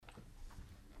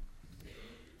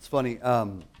funny.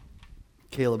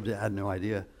 Caleb had no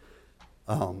idea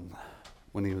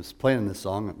when he was playing this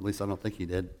song. At least I don't think he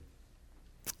did,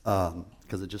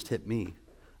 because it just hit me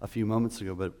a few moments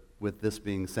ago. But with this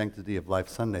being Sanctity of Life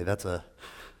Sunday, that's a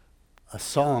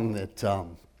song that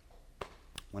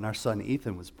when our son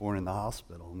Ethan was born in the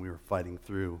hospital and we were fighting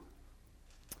through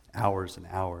hours and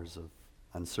hours of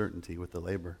uncertainty with the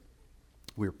labor,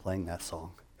 we were playing that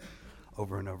song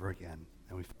over and over again,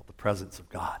 and we felt the presence of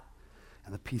God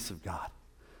and the peace of God,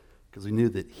 because we knew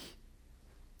that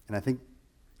and I think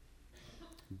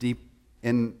deep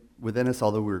within us,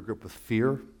 although we were gripped with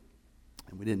fear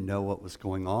and we didn't know what was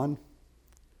going on,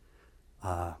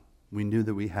 we knew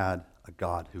that we had a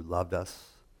God who loved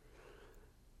us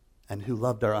and who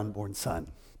loved our unborn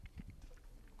son.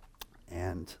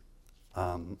 And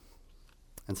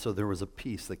so there was a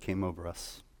peace that came over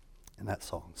us in that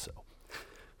song. So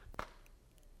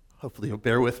hopefully you'll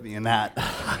bear with me in that.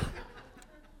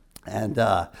 And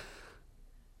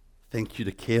thank you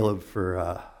to Caleb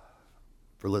for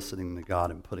listening to God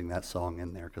and putting that song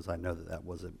in there, because I know that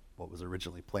wasn't what was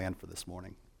originally planned for this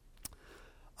morning.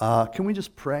 Can we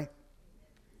just pray?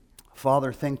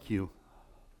 Father, thank you.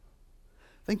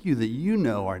 Thank you that you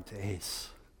know our days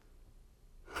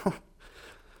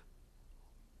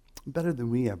better than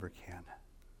we ever can.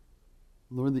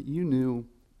 Lord, that you knew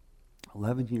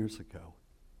 11 years ago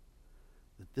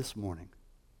that this morning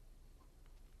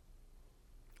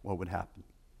what would happen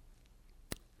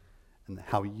and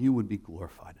how you would be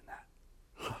glorified in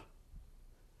that.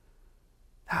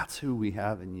 That's who we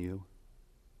have in you,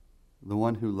 the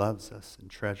one who loves us and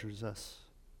treasures us,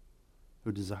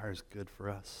 who desires good for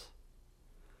us.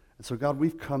 And so, God,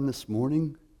 we've come this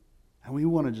morning, and we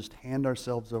want to just hand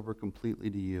ourselves over completely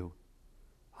to you.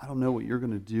 I don't know what you're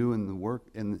going to do in the work,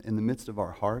 in the midst of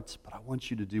our hearts, but I want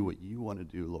you to do what you want to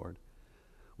do, Lord.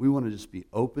 We want to just be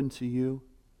open to you.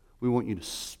 We want you to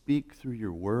speak through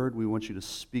your word. We want you to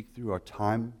speak through our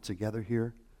time together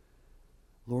here.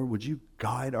 Lord, would you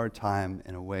guide our time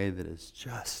in a way that is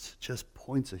just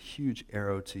points a huge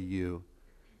arrow to you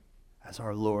as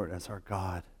our Lord, as our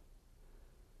God,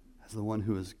 as the one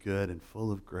who is good and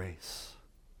full of grace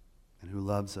and who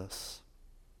loves us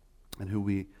and who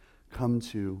we come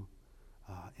to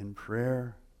in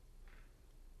prayer.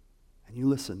 And you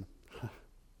listen.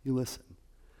 You listen.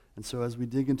 And so as we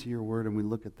dig into your word and we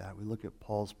look at that, we look at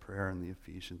Paul's prayer in the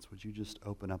Ephesians, would you just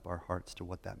open up our hearts to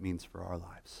what that means for our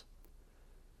lives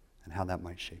and how that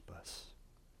might shape us?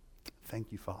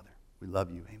 Thank you, Father. We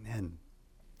love you. Amen.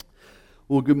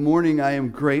 Well, good morning. I am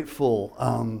grateful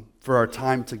for our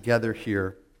time together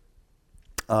here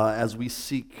as we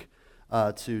seek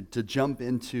to jump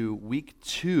into week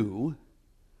 2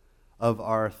 of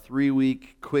our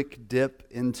 3-week quick dip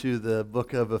into the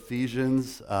book of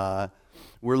Ephesians.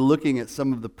 We're looking at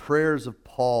some of the prayers of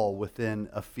Paul within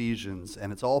Ephesians,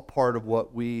 and it's all part of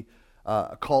what we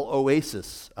call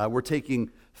Oasis. We're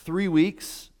taking 3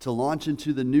 weeks to launch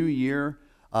into the new year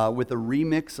with a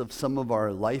remix of some of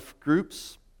our life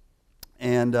groups.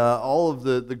 And all of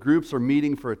the groups are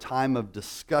meeting for a time of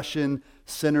discussion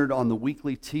centered on the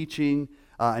weekly teaching.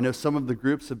 I know some of the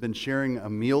groups have been sharing a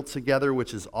meal together,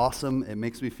 which is awesome. It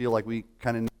makes me feel like we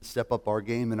kind of need to step up our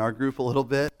game in our group a little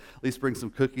bit, at least bring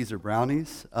some cookies or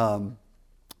brownies.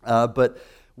 But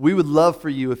we would love for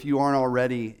you, if you aren't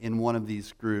already in one of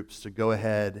these groups, to go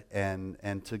ahead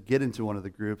and to get into one of the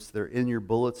groups. They're in your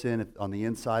bulletin on the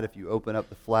inside. If you open up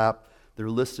the flap, they're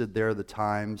listed there, the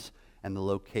times and the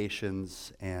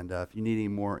locations. And if you need any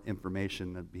more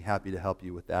information, I'd be happy to help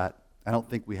you with that. I don't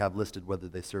think we have listed whether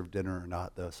they serve dinner or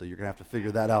not, though, so you're going to have to figure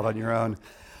that out on your own.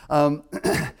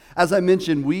 As I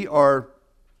mentioned, we are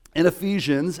in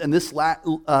Ephesians, and this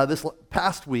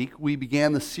past week, we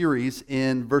began the series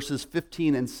in verses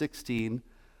 15 and 16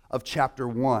 of chapter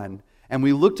 1, and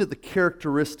we looked at the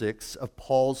characteristics of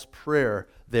Paul's prayer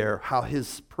there, how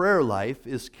his prayer life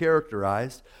is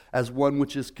characterized as one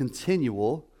which is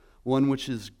continual, one which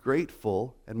is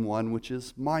grateful, and one which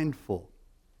is mindful.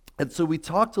 And so we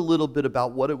talked a little bit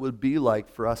about what it would be like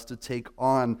for us to take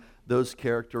on those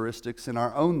characteristics in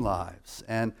our own lives.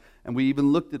 And we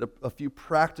even looked at a few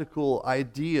practical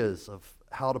ideas of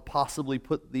how to possibly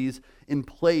put these in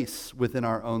place within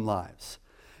our own lives.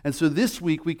 And so this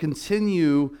week we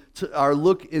continue our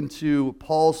look into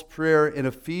Paul's prayer in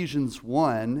Ephesians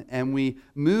 1, and we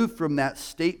move from that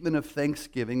statement of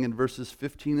thanksgiving in verses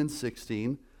 15 and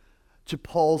 16 to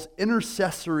Paul's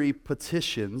intercessory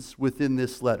petitions within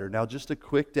this letter. Now, just a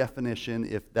quick definition,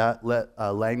 if that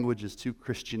language is too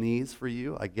Christianese for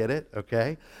you, I get it,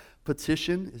 okay?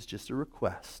 Petition is just a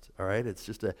request, all right? It's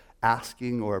just a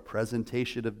asking or a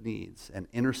presentation of needs. And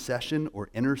intercession or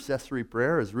intercessory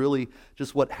prayer is really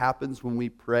just what happens when we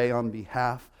pray on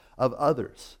behalf of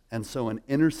others. And so an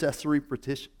intercessory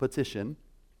petition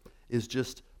is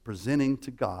just presenting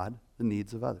to God the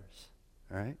needs of others,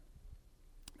 all right?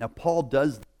 Now, Paul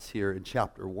does this here in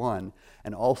chapter 1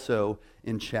 and also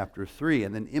in chapter 3.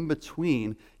 And then in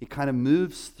between, he kind of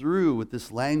moves through with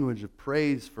this language of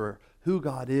praise for who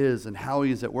God is and how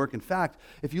He's at work. In fact,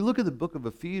 if you look at the book of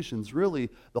Ephesians,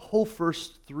 really, the whole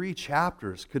first 3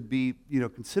 chapters could be,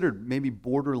 considered maybe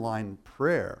borderline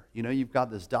prayer. You've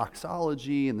got this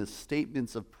doxology and this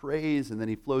statements of praise, and then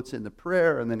he floats into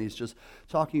prayer, and then he's just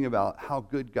talking about how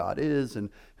good God is and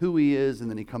who He is, and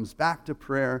then he comes back to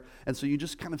prayer. And so you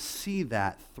just kind of see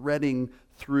that threading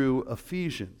through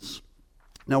Ephesians.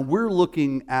 Now, we're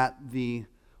looking at the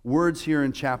words here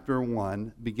in chapter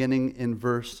 1, beginning in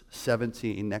verse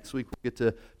 17. Next week we'll get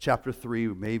to chapter 3.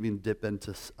 We may even dip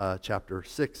into chapter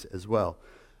 6 as well.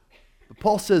 But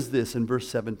Paul says this in verse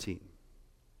 17.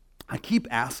 I keep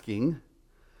asking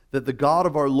that the God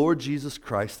of our Lord Jesus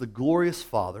Christ, the glorious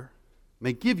Father,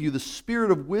 may give you the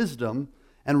spirit of wisdom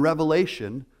and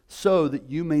revelation so that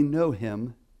you may know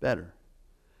Him better.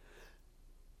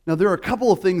 Now, there are a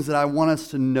couple of things that I want us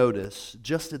to notice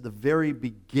just at the very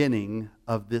beginning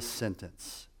of this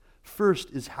sentence.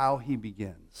 First is how he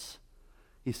begins.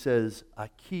 He says, I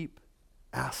keep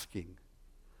asking.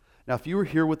 Now, if you were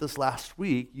here with us last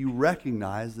week, you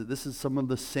recognize that this is some of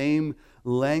the same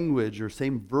language or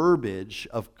same verbiage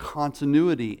of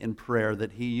continuity in prayer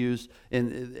that he uses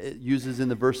in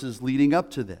the verses leading up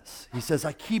to this. He says,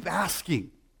 I keep asking.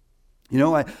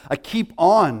 I keep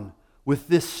on with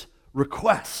this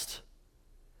request.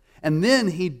 And then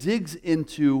he digs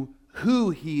into who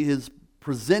he is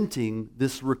presenting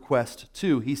this request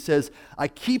to. He says, I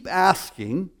keep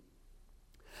asking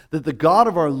that the God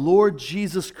of our Lord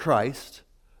Jesus Christ,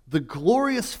 the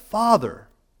glorious Father,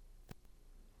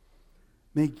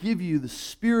 may give you the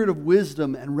spirit of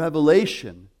wisdom and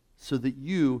revelation so that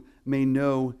you may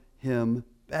know Him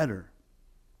better.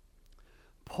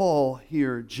 Paul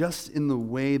here, just in the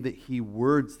way that he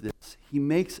words this, he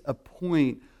makes a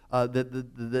point that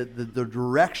the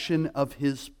direction of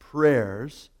his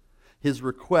prayers, his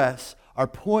requests, are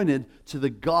pointed to the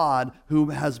God who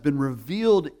has been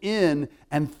revealed in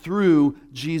and through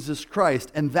Jesus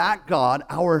Christ. And that God,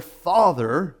 our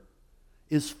Father,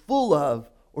 is full of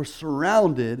or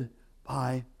surrounded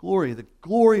by glory, the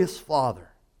glorious Father.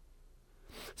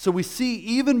 So we see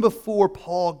even before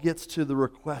Paul gets to the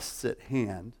requests at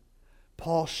hand,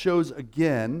 Paul shows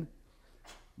again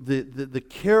the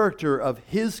character of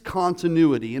his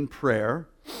continuity in prayer,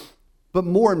 but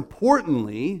more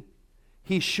importantly,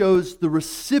 he shows the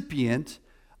recipient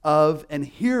of and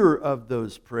hearer of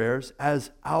those prayers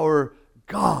as our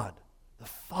God, the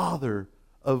Father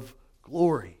of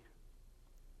glory.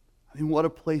 I mean, what a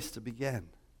place to begin,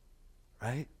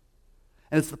 right?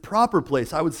 And it's the proper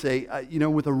place, I would say,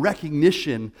 with a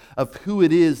recognition of who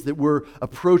it is that we're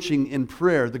approaching in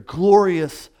prayer, the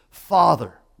glorious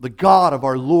Father, the God of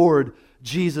our Lord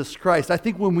Jesus Christ. I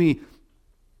think when we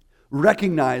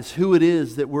recognize who it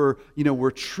is that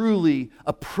we're truly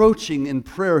approaching in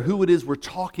prayer, who it is we're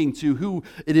talking to, who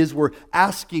it is we're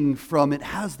asking from, it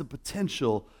has the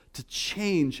potential to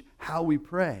change how we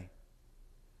pray.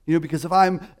 Because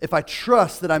if I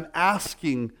trust that I'm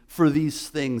asking for these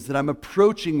things, that I'm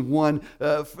approaching one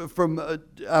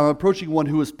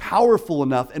who is powerful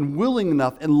enough and willing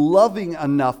enough and loving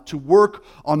enough to work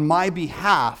on my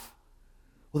behalf,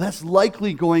 well, that's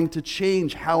likely going to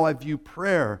change how I view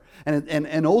prayer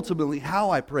and ultimately how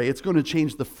I pray. It's going to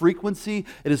change the frequency,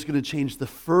 it is going to change the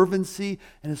fervency,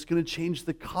 and it's going to change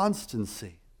the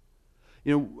constancy.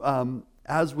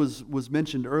 As was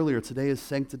mentioned earlier, today is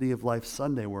Sanctity of Life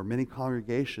Sunday, where many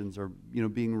congregations are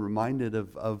being reminded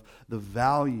of the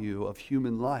value of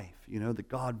human life, that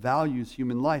God values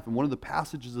human life. And one of the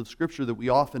passages of Scripture that we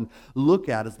often look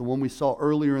at is the one we saw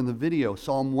earlier in the video,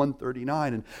 Psalm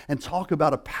 139, and talk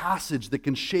about a passage that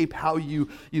can shape how you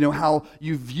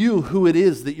view who it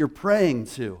is that you're praying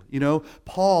to.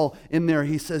 Paul in there,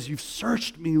 he says, "You've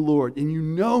searched me, Lord, and you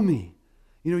know me.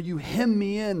 You hem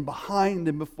me in behind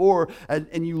and before,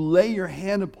 and you lay your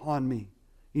hand upon me.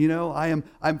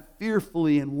 I'm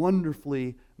fearfully and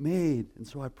wonderfully made, and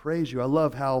so I praise you." I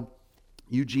love how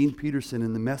Eugene Peterson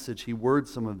in the Message, he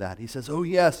words some of that. He says, "Oh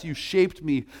yes, you shaped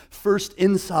me first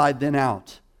inside, then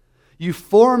out. You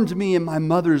formed me in my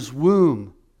mother's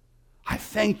womb. I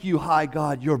thank you, high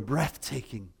God, you're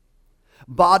breathtaking.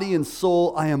 Body and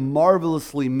soul, I am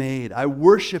marvelously made. I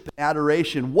worship in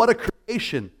adoration. What a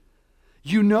creation.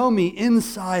 You know me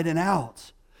inside and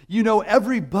out. You know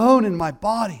every bone in my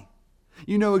body.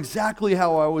 You know exactly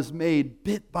how I was made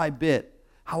bit by bit,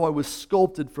 how I was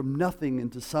sculpted from nothing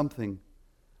into something.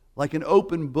 Like an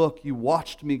open book, you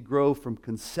watched me grow from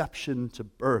conception to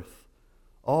birth.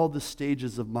 All the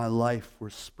stages of my life were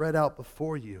spread out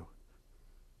before you.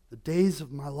 The days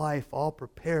of my life all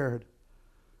prepared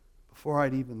before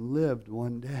I'd even lived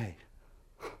one day.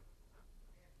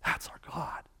 That's our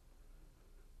God.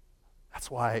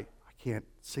 That's why I can't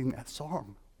sing that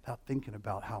song without thinking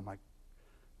about how my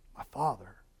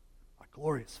Father, my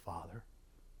glorious Father,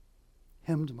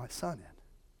 hemmed my Son in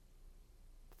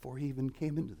before he even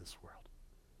came into this world.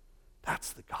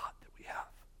 That's the God that we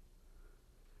have.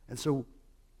 And so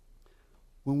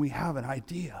when we have an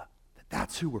idea that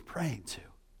that's who we're praying to,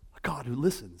 a God who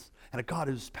listens, and a God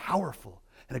who's powerful,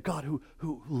 and a God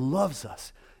who loves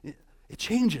us, it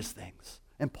changes things.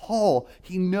 And Paul,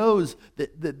 he knows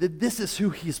that this is who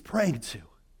he's praying to.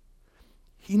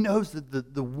 He knows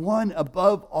that the one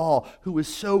above all who is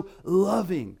so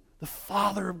loving, the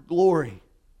Father of glory,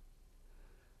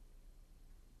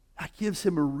 that gives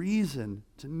him a reason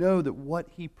to know that what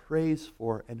he prays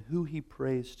for and who he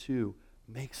prays to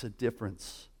makes a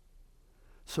difference.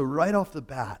 So right off the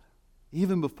bat,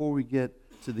 even before we get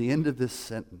to the end of this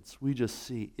sentence, we just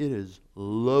see it is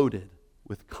loaded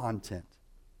with content.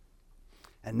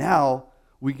 And now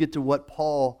we get to what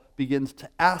Paul begins to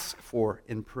ask for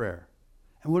in prayer.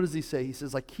 And what does he say? He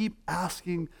says, I keep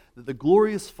asking that the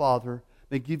glorious Father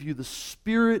may give you the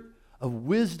spirit of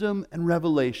wisdom and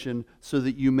revelation so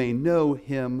that you may know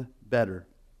him better.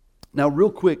 Now,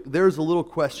 real quick, there's a little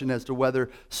question as to whether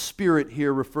spirit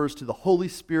here refers to the Holy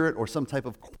Spirit or some type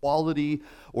of quality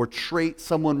or trait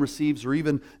someone receives, or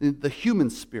even the human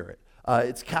spirit.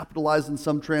 It's capitalized in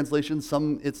some translations,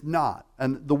 some it's not.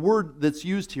 And the word that's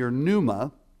used here,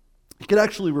 pneuma, it could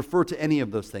actually refer to any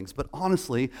of those things. But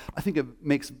honestly, I think it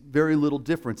makes very little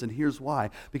difference, and here's why.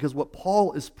 Because what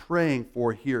Paul is praying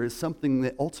for here is something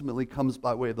that ultimately comes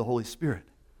by way of the Holy Spirit.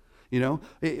 You know,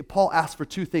 Paul asks for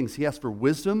two things. He asks for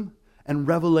wisdom and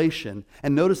revelation.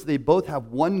 And notice they both have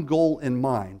one goal in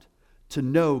mind: to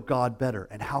know God better.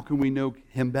 And how can we know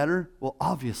him better? Well,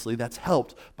 obviously, that's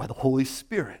helped by the Holy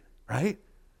Spirit, right?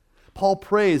 Paul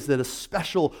prays that a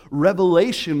special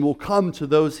revelation will come to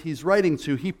those he's writing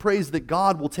to. He prays that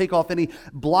God will take off any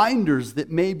blinders that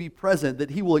may be present, that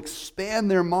he will expand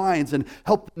their minds and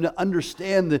help them to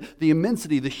understand the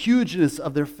immensity, the hugeness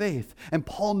of their faith. And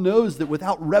Paul knows that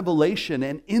without revelation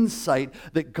and insight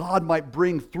that God might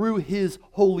bring through his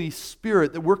Holy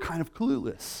Spirit, that we're kind of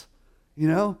clueless, you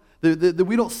know? That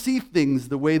we don't see things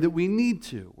the way that we need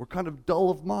to. We're kind of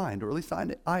dull of mind, or at least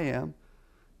I am.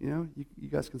 You know, you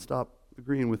guys can stop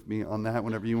agreeing with me on that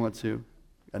whenever you want to.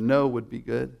 A no would be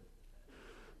good.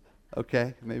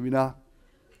 Okay, maybe not.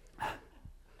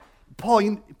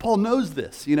 Paul knows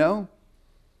this, you know.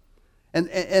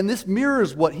 And this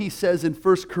mirrors what he says in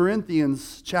 1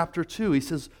 Corinthians chapter 2. He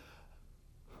says,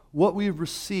 what we've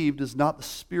received is not the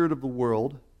spirit of the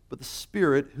world, but the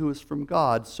Spirit who is from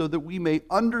God, so that we may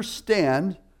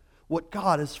understand what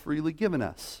God has freely given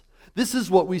us. This is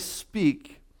what we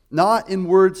speak, not in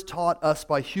words taught us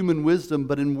by human wisdom,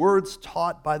 but in words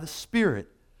taught by the Spirit,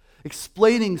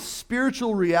 explaining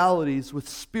spiritual realities with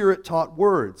Spirit-taught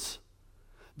words.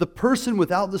 The person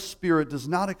without the Spirit does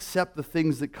not accept the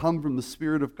things that come from the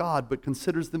Spirit of God, but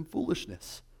considers them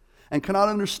foolishness, and cannot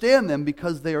understand them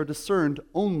because they are discerned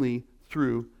only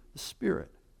through the Spirit.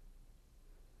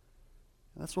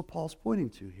 That's what Paul's pointing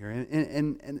to here.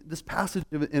 And this passage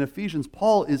in Ephesians,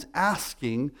 Paul is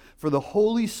asking for the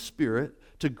Holy Spirit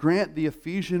to grant the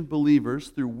Ephesian believers,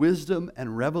 through wisdom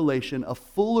and revelation, a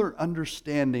fuller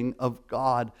understanding of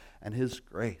God and his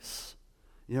grace.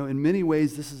 You know, in many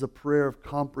ways, this is a prayer of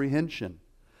comprehension.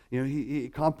 You know,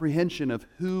 comprehension of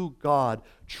who God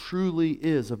truly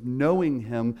is, of knowing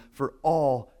him for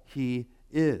all he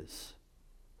is.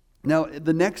 Now,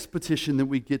 the next petition that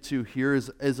we get to here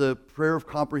is a prayer of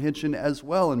comprehension as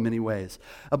well in many ways,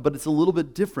 but it's a little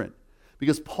bit different,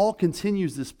 because Paul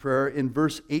continues this prayer in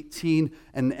verse 18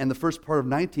 and the first part of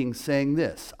 19, saying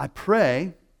this: I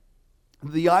pray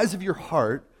that the eyes of your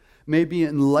heart may be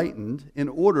enlightened, in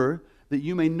order that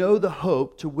you may know the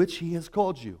hope to which he has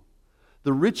called you,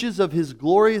 the riches of his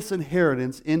glorious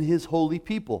inheritance in his holy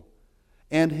people,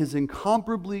 and his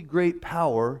incomparably great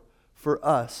power for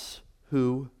us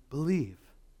who believe.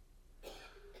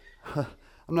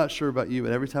 I'm not sure about you,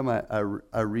 but every time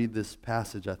I read this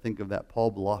passage, I think of that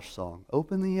Paul Baloche song.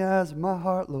 Open the eyes of my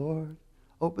heart, Lord.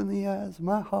 Open the eyes of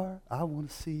my heart. I want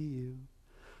to see you.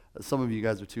 Some of you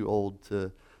guys are too old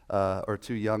to or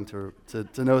too young to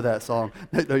know that song.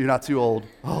 No, you're not too old.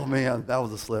 Oh, man, that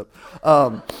was a slip.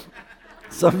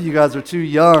 Some of you guys are too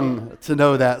young to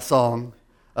know that song.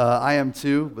 I am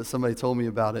too, but somebody told me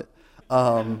about it.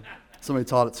 Somebody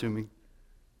taught it to me.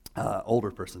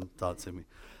 Older person taught it to me.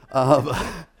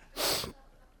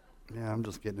 Yeah, I'm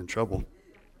just getting in trouble.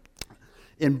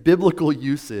 In biblical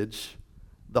usage,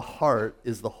 the heart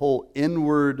is the whole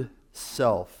inward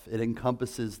self. It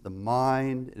encompasses the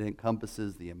mind, it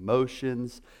encompasses the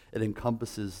emotions, it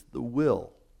encompasses the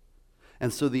will.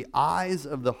 And so the eyes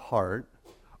of the heart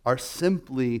are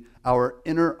simply our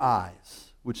inner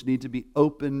eyes, which need to be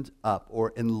opened up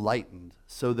or enlightened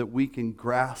so that we can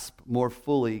grasp more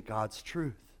fully God's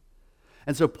truth.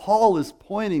 And so Paul is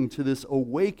pointing to this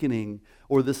awakening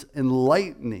or this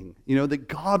enlightening, that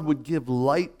God would give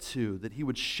light to, that he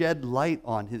would shed light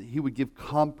on, he would give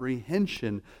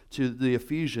comprehension to the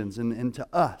Ephesians and to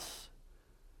us.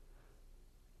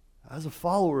 As a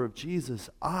follower of Jesus,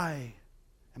 I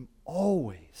am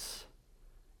always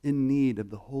in need of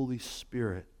the Holy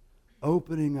Spirit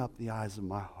opening up the eyes of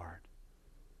my heart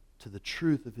to the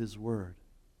truth of his word,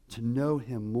 to know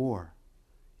him more.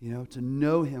 To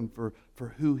know him for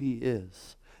who he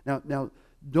is. Now,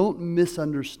 don't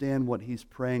misunderstand what he's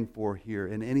praying for here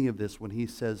in any of this when he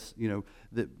says,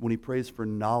 that when he prays for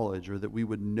knowledge or that we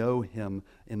would know him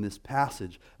in this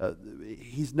passage.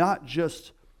 He's not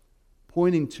just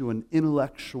pointing to an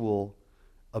intellectual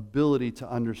ability to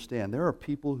understand. There are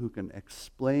people who can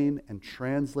explain and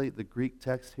translate the Greek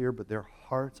text here, but their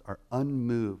hearts are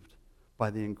unmoved by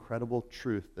the incredible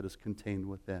truth that is contained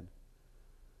within.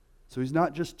 So he's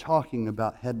not just talking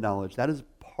about head knowledge. That is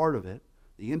part of it.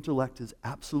 The intellect is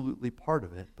absolutely part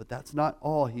of it, but that's not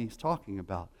all he's talking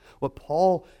about. What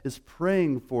Paul is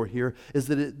praying for here is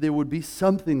that there would be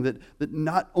something that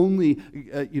not only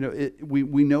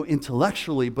we know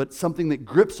intellectually, but something that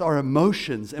grips our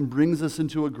emotions and brings us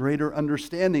into a greater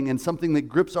understanding, and something that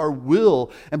grips our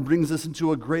will and brings us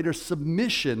into a greater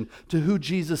submission to who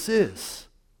Jesus is.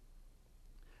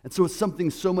 And so it's something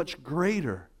so much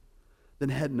greater than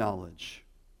head knowledge.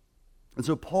 And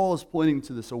so Paul is pointing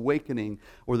to this awakening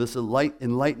or this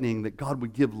enlightening that God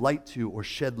would give light to or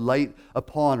shed light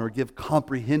upon or give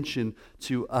comprehension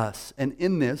to us. And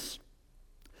in this,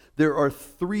 there are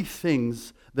three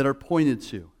things that are pointed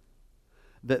to.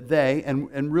 That they,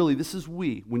 and really this is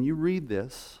we, when you read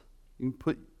this, you can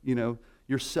put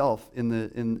yourself in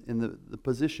the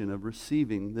position of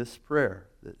receiving this prayer.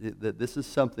 That this is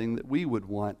something that we would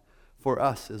want for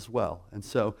us as well. And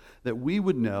so that we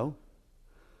would know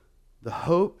the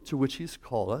hope to which he's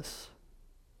called us,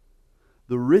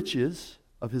 the riches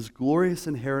of his glorious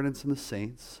inheritance in the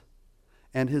saints,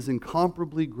 and his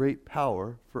incomparably great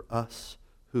power for us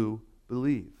who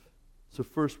believe. So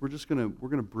first, we're going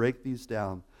to break these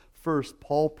down. First,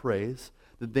 Paul prays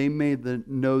that they may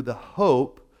know the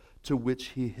hope to which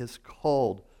he has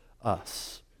called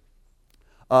us.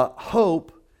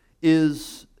 Hope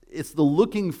is it's the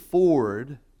looking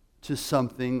forward to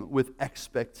something with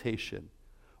expectation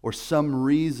or some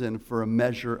reason for a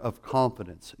measure of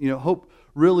confidence. Hope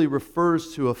really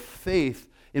refers to a faith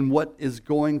in what is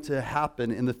going to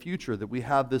happen in the future, that we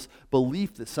have this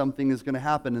belief that something is going to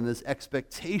happen and this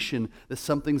expectation that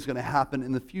something's going to happen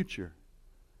in the future.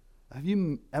 Have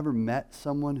you ever met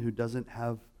someone who doesn't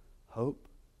have hope?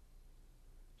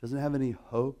 Doesn't have any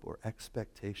hope or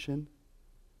expectation?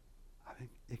 I think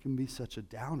it can be such a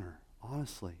downer,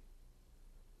 honestly.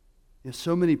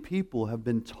 So many people have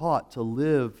been taught to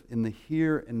live in the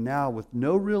here and now with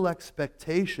no real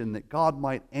expectation that God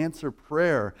might answer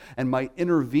prayer and might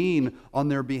intervene on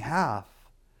their behalf.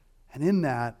 And in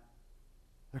that,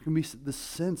 there can be this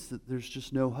sense that there's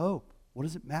just no hope. What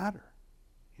does it matter?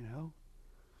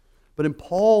 But in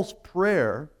Paul's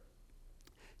prayer,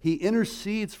 he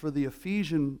intercedes for the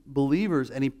Ephesian believers,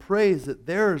 and he prays that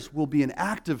theirs will be an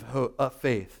active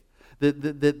faith,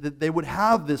 that they would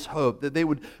have this hope, that they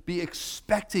would be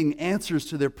expecting answers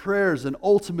to their prayers, and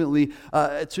ultimately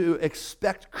to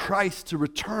expect Christ to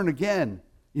return again.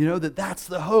 That's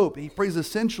the hope. He prays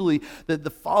essentially that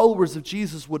the followers of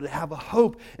Jesus would have a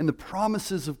hope in the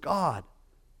promises of God,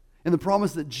 in the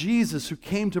promise that Jesus, who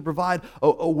came to provide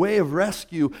a way of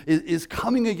rescue, is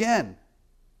coming again.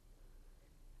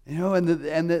 And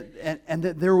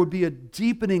that there would be a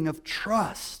deepening of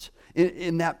trust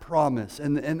in that promise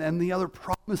and the other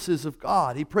promises of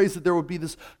God. He prays that there would be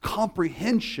this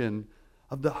comprehension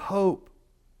of the hope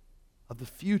of the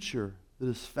future that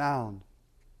is found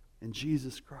in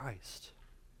Jesus Christ.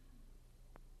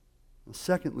 And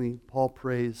secondly, Paul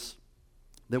prays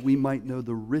that we might know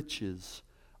the riches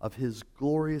of his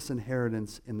glorious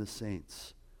inheritance in the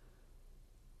saints.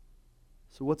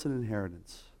 So what's an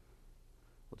inheritance?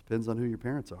 Well, it depends on who your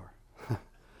parents are.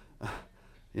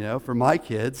 For my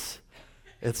kids,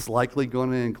 it's likely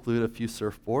going to include a few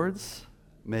surfboards,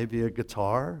 maybe a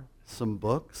guitar, some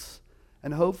books,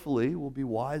 and hopefully we'll be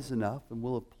wise enough and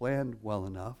we'll have planned well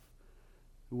enough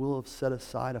and we'll have set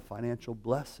aside a financial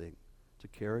blessing to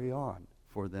carry on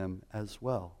for them as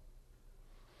well.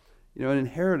 An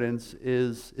inheritance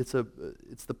it's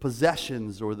the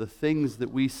possessions or the things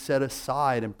that we set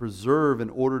aside and preserve in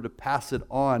order to pass it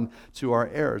on to our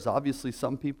heirs. Obviously,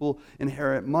 some people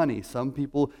inherit money, some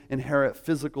people inherit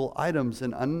physical items,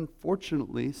 and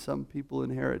unfortunately, some people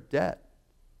inherit debt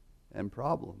and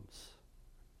problems.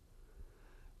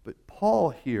 But Paul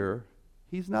here,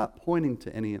 he's not pointing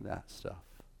to any of that stuff.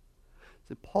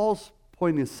 So Paul's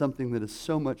pointing to something that is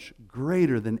so much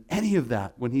greater than any of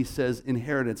that when he says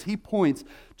inheritance. He points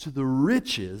to the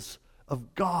riches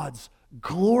of God's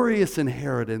glorious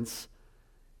inheritance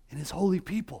in his holy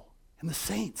people, in the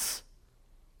saints.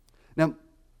 Now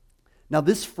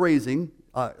this phrasing,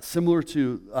 similar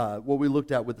to what we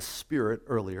looked at with the Spirit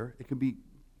earlier, it can be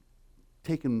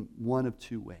taken one of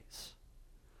two ways.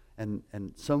 And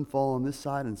some fall on this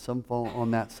side and some fall on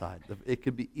that side. It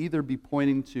could be either be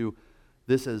pointing to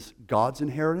this as God's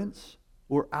inheritance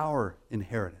or our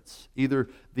inheritance. Either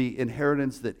the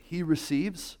inheritance that he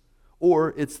receives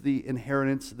or it's the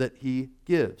inheritance that he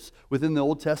gives. Within the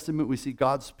Old Testament, we see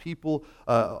God's people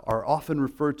are often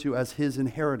referred to as his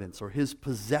inheritance or his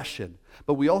possession.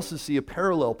 But we also see a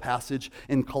parallel passage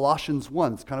in Colossians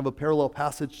 1. It's kind of a parallel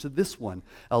passage to this one.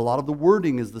 A lot of the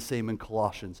wording is the same in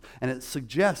Colossians. And it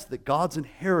suggests that God's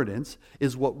inheritance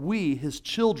is what we, his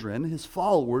children, his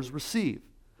followers, receive.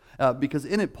 Because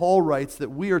in it, Paul writes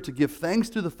that we are to give thanks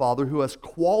to the Father who has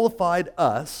qualified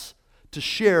us to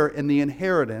share in the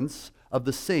inheritance of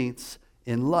the saints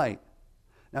in light.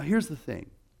 Now here's the thing.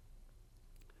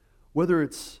 Whether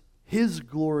it's his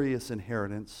glorious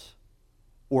inheritance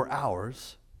or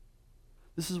ours,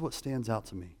 this is what stands out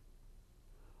to me.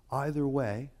 Either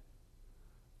way,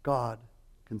 God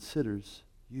considers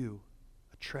you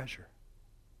a treasure.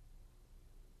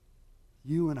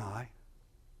 You and I,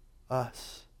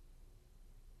 us,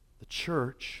 the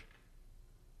church,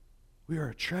 we are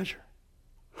a treasure.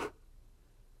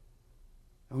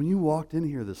 And when you walked in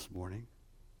here this morning,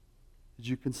 did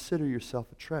you consider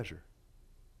yourself a treasure?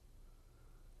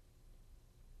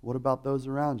 What about those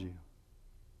around you?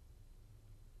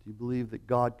 Do you believe that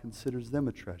God considers them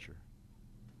a treasure?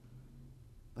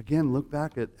 Again, look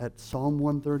back at Psalm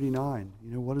 139.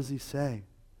 What does he say?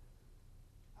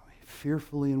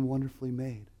 Fearfully and wonderfully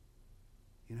made.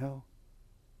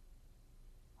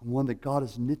 I'm one that God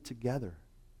has knit together.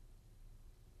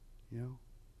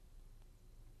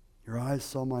 Your eyes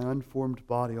saw my unformed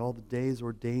body. All the days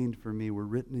ordained for me were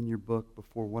written in your book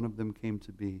before one of them came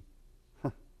to be.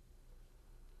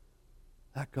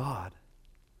 That God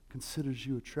considers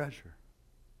you a treasure.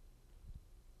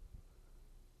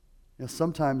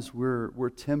 Sometimes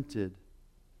we're tempted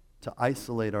to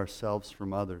isolate ourselves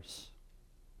from others.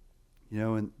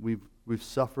 And we've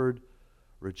suffered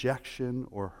rejection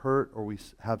or hurt, or we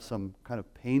have some kind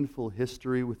of painful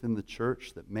history within the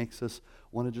church that makes us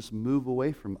want to just move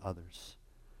away from others.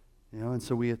 And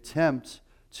so we attempt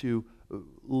to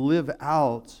live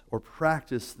out or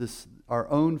practice our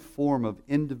own form of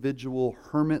individual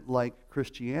hermit-like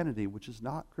Christianity, which is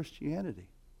not Christianity.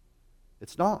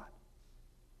 It's not.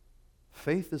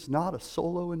 Faith is not a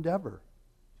solo endeavor.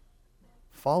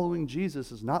 Following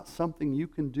Jesus is not something you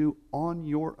can do on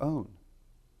your own.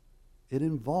 It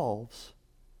involves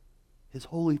his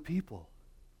holy people.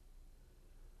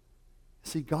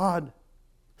 See, God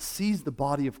sees the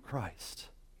body of Christ,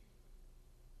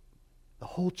 the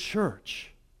whole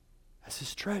church, as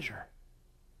his treasure,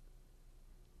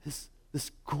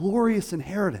 this glorious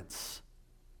inheritance.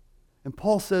 And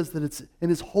Paul says that it's in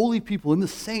his holy people, in the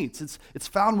saints. It's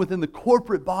found within the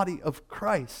corporate body of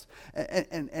Christ.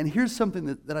 And here's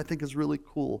something that I think is really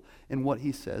cool in what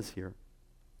he says here.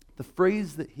 The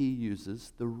phrase that he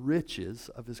uses, the riches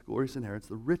of his glorious inheritance,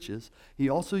 the riches, he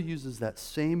also uses that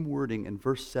same wording in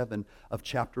verse 7 of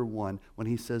chapter 1 when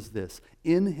he says this: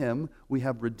 in him we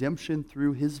have redemption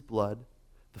through his blood,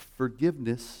 the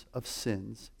forgiveness of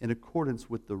sins, in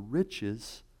accordance with the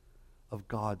riches of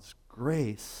God's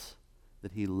grace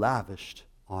that he lavished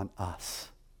on us.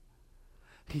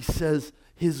 He says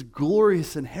his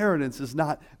glorious inheritance is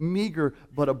not meager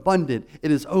but abundant.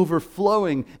 It is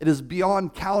overflowing. It is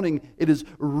beyond counting. It is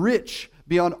rich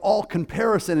beyond all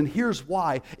comparison. And here's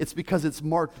why. It's because it's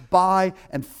marked by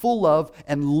and full of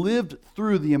and lived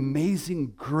through the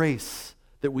amazing grace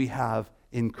that we have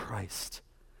in Christ.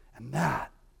 And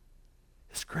that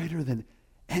is greater than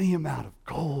any amount of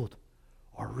gold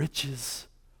or riches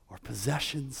or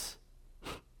possessions.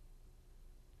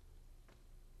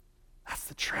 That's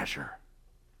the treasure.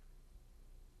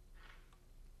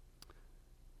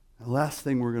 The last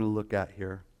thing we're going to look at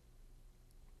here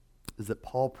is that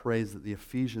Paul prays that the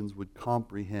Ephesians would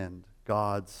comprehend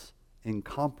God's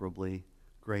incomparably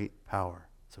great power.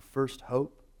 So first,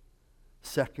 hope.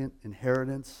 Second,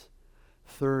 inheritance.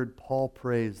 Third, Paul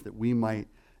prays that we might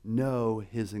know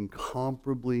his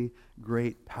incomparably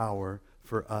great power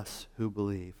for us who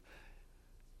believe.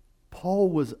 Paul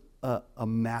was a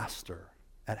master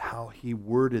at how he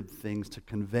worded things to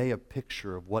convey a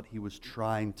picture of what he was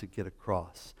trying to get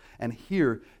across. And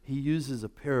here he uses a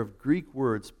pair of Greek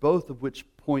words, both of which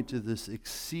point to this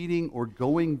exceeding or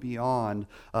going beyond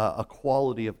a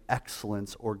quality of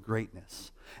excellence or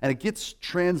greatness. And it gets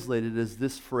translated as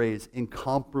this phrase,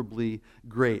 incomparably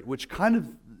great, which kind of,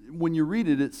 when you read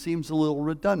it, it seems a little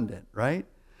redundant, right?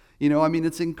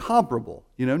 It's incomparable.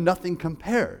 Nothing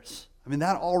compares.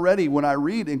 That already, when I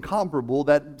read incomparable,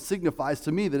 that signifies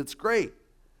to me that it's great.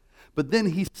 But then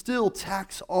he still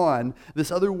tacks on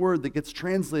this other word that gets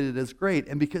translated as great.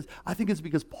 And I think it's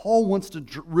because Paul wants to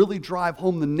really drive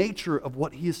home the nature of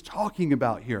what he is talking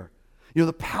about here.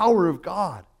 The power of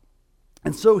God.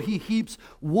 And so he heaps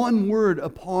one word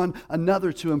upon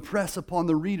another to impress upon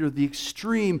the reader the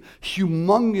extreme,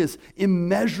 humongous,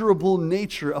 immeasurable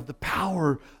nature of the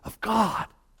power of God.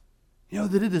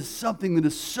 That it is something that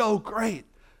is so great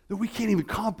that we can't even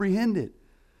comprehend it.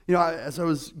 As I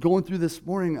was going through this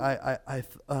morning,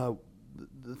 the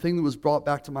thing that was brought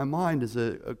back to my mind is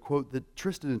a quote that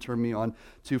Tristan had turned me on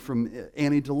to from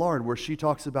Annie Dillard, where she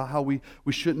talks about how we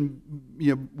shouldn't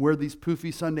wear these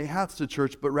poofy Sunday hats to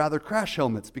church, but rather crash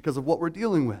helmets because of what we're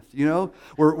dealing with.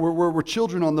 We're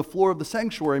children on the floor of the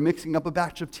sanctuary mixing up a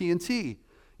batch of TNT.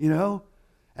 And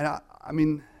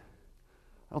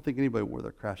I don't think anybody wore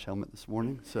their crash helmet this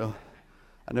morning, so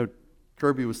I know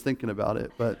Kirby was thinking about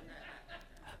it, but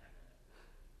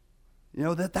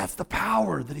that's the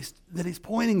power that he's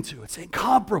pointing to. It's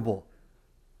incomparable.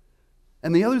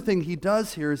 And the other thing he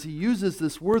does here is he uses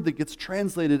this word that gets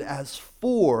translated as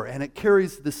for, and it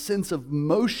carries this sense of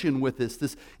motion with this,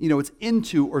 it's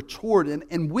into or toward.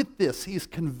 And with this, he's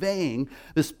conveying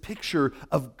this picture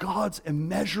of God's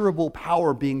immeasurable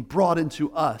power being brought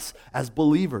into us as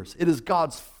believers. It is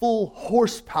God's full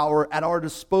horsepower at our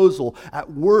disposal,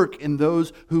 at work in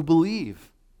those who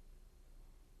believe.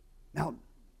 Now,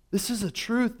 this is a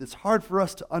truth that's hard for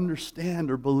us to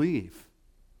understand or believe,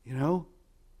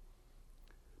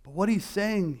 But what he's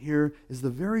saying here is the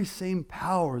very same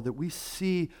power that we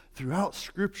see throughout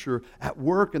Scripture at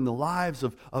work in the lives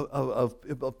of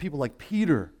people like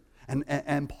Peter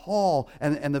and Paul,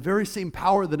 and the very same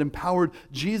power that empowered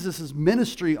Jesus'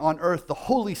 ministry on earth. The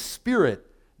Holy Spirit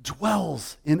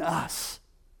dwells in us.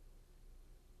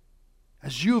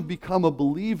 As you have become a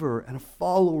believer and a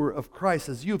follower of Christ,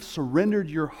 as you have surrendered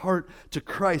your heart to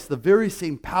Christ, the very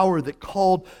same power that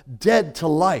called dead to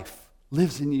life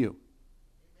lives in you.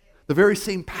 The very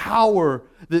same power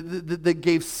that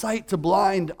gave sight to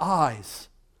blind eyes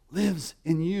lives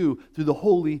in you through the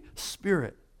Holy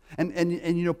Spirit.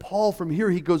 And Paul from here,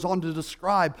 he goes on to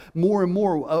describe more and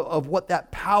more of what that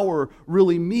power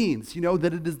really means.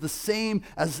 That it is the same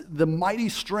as the mighty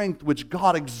strength which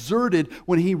God exerted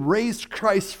when he raised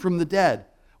Christ from the dead,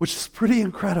 which is pretty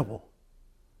incredible.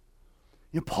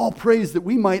 Paul prays that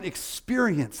we might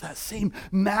experience that same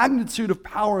magnitude of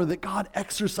power that God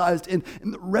exercised in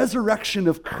the resurrection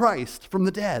of Christ from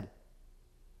the dead.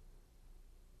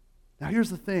 Now here's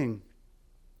the thing.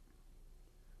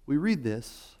 We read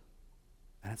this,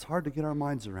 and it's hard to get our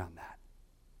minds around that.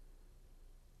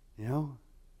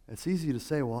 It's easy to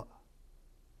say, well,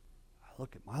 I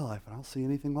look at my life and I don't see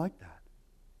anything like that.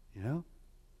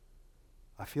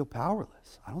 I feel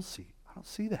powerless. I don't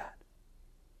see that.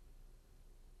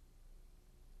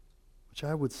 Which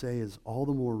I would say is all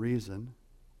the more reason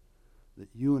that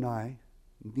you and I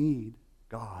need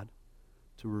God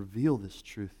to reveal this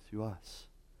truth to us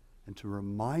and to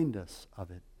remind us of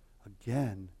it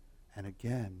again and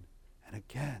again and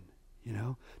again,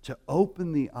 to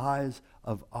open the eyes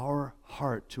of our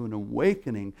heart to an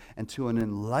awakening and to an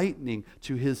enlightening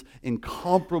to his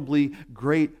incomparably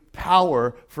great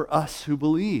power for us who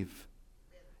believe.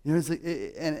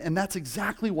 And that's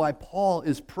exactly why Paul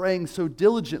is praying so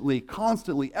diligently,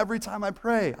 constantly. Every time I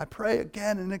pray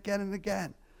again and again and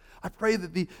again. I pray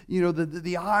that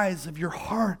the eyes of your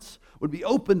hearts would be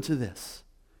open to this.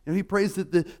 He prays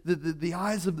that the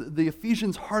eyes of the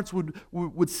Ephesians' hearts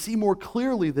would see more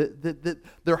clearly, that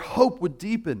their hope would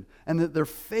deepen, and that their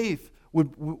faith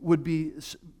would be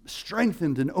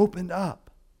strengthened and opened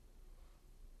up.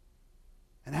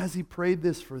 And as he prayed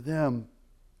this for them,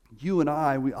 you and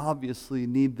I, we obviously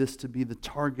need this to be the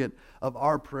target of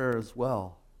our prayer as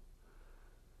well.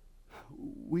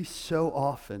 We so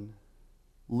often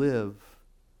live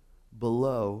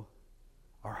below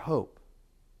our hope.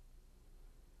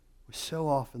 We so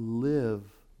often live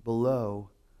below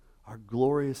our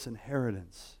glorious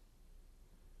inheritance.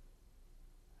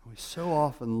 We so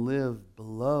often live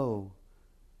below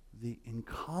the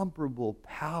incomparable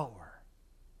power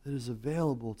that is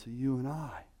available to you and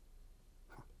I.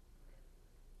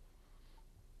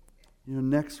 You know,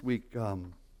 next week,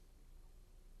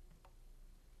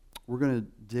 we're going to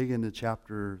dig into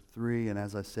chapter 3, and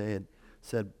as I said,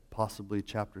 possibly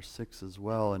chapter 6 as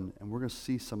well, and we're going to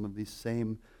see some of these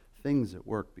same things at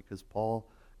work because Paul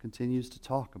continues to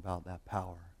talk about that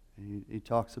power. And he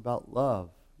talks about love,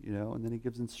 you know, and then he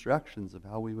gives instructions of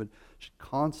how we should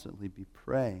constantly be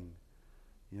praying,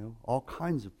 you know, all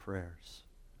kinds of prayers.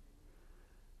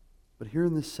 But here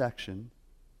in this section,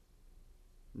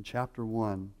 in chapter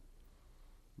 1,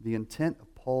 the intent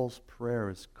of Paul's prayer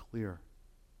is clear.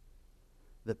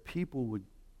 That people would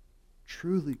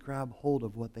truly grab hold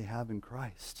of what they have in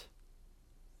Christ.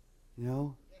 You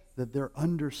know, that their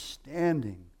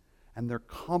understanding and their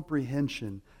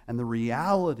comprehension and the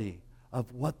reality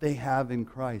of what they have in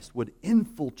Christ would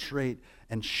infiltrate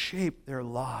and shape their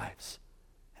lives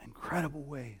in incredible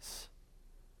ways.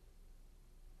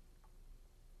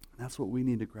 And that's what we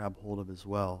need to grab hold of as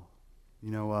well.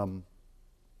 You know,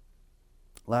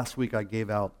 last week I gave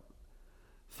out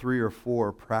 3 or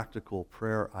 4 practical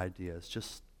prayer ideas,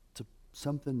 just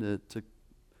something to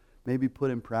maybe put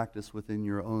in practice within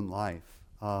your own life.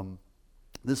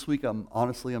 This week,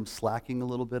 I'm slacking a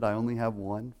little bit. I only have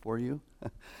one for you,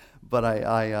 but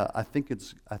I think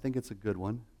it's a good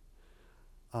one.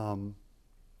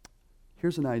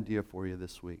 Here's an idea for you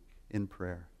this week in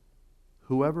prayer.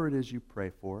 Whoever it is you pray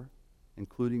for,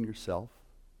 including yourself,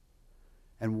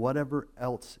 and whatever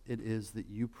else it is that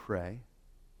you pray,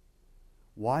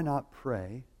 why not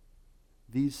pray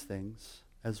these things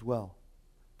as well?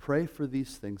 Pray for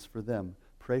these things for them.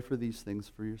 Pray for these things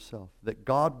for yourself. That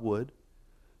God would,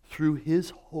 through His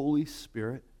Holy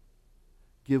Spirit,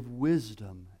 give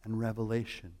wisdom and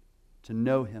revelation to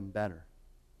know Him better.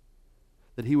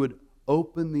 That He would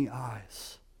open the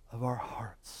eyes of our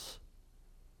hearts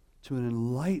to an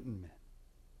enlightenment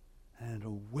and an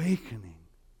awakening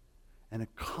and a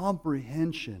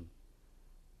comprehension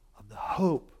of the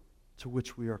hope to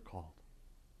which we are called.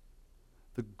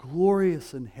 The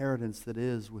glorious inheritance that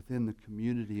is within the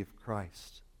community of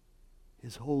Christ,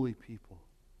 His holy people,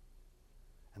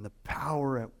 and the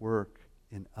power at work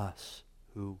in us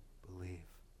who believe.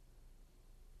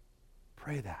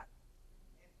 Pray that.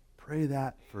 Pray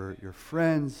that for your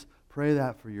friends. Pray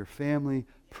that for your family.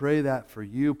 Pray that for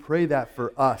you. Pray that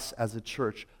for us as a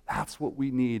church. That's what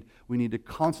we need. We need to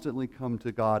constantly come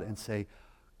to God and say,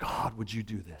 God, would you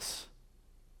do this?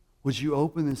 Would you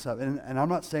open this up? And I'm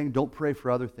not saying don't pray for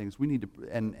other things. We need to,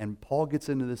 and Paul gets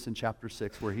into this in chapter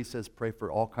 6 where he says pray for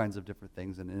all kinds of different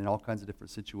things and in all kinds of different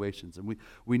situations. And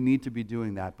we need to be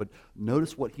doing that. But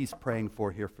notice what he's praying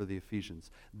for here for the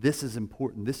Ephesians. This is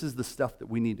important. This is the stuff that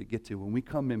we need to get to. When we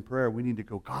come in prayer, we need to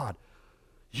go, God,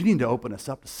 you need to open us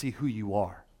up to see who you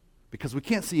are. Because we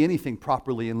can't see anything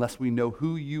properly unless we know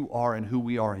who you are and who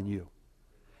we are in you.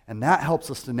 And that helps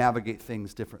us to navigate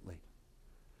things differently.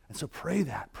 And so pray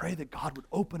that God would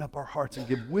open up our hearts and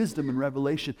give wisdom and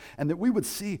revelation, and that we would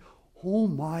see, oh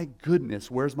my goodness,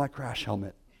 where's my crash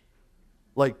helmet?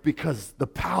 Like, because the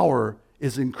power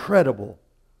is incredible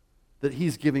that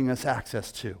He's giving us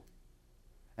access to.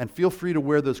 And feel free to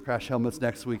wear those crash helmets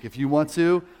next week if you want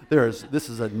to. This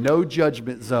is a no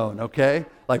judgment zone, okay?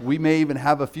 Like, we may even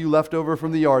have a few left over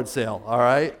from the yard sale, all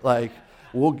right? Like,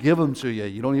 we'll give them to you.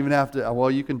 You don't even have to, well,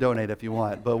 you can donate if you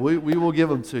want, but we will give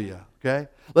them to you. Okay?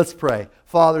 Let's pray.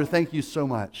 Father, thank you so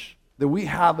much that we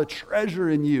have a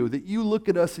treasure in you, that you look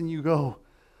at us and you go,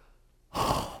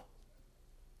 oh,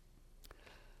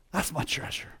 that's my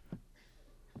treasure.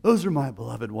 Those are my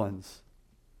beloved ones.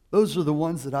 Those are the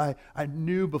ones that I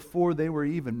knew before they were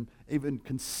even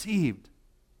conceived.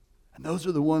 And those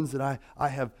are the ones that I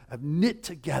have knit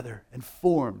together and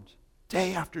formed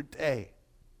day after day.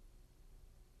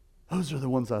 Those are the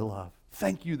ones I love.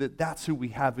 Thank you that that's who we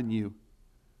have in you.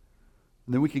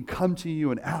 And then we can come to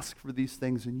you and ask for these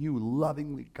things, and you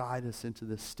lovingly guide us into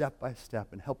this step by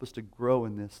step and help us to grow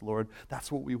in this, Lord.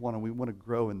 That's what we want, and we want to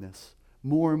grow in this.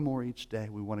 More and more each day,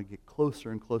 we want to get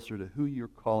closer and closer to who you're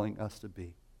calling us to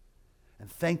be.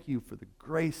 And thank you for the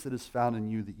grace that is found in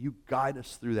you, that you guide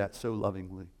us through that so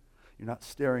lovingly. You're not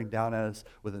staring down at us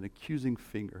with an accusing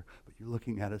finger, but you're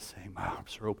looking at us saying, my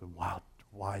arms are open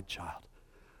wide, child.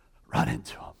 run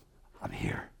into him. I'm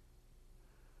here.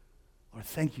 Lord,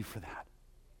 thank you for that.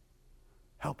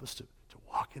 Help us to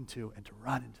walk into and to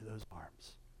run into those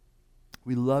arms.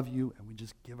 We love you, and we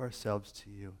just give ourselves to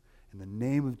you. In the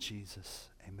name of Jesus,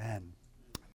 amen.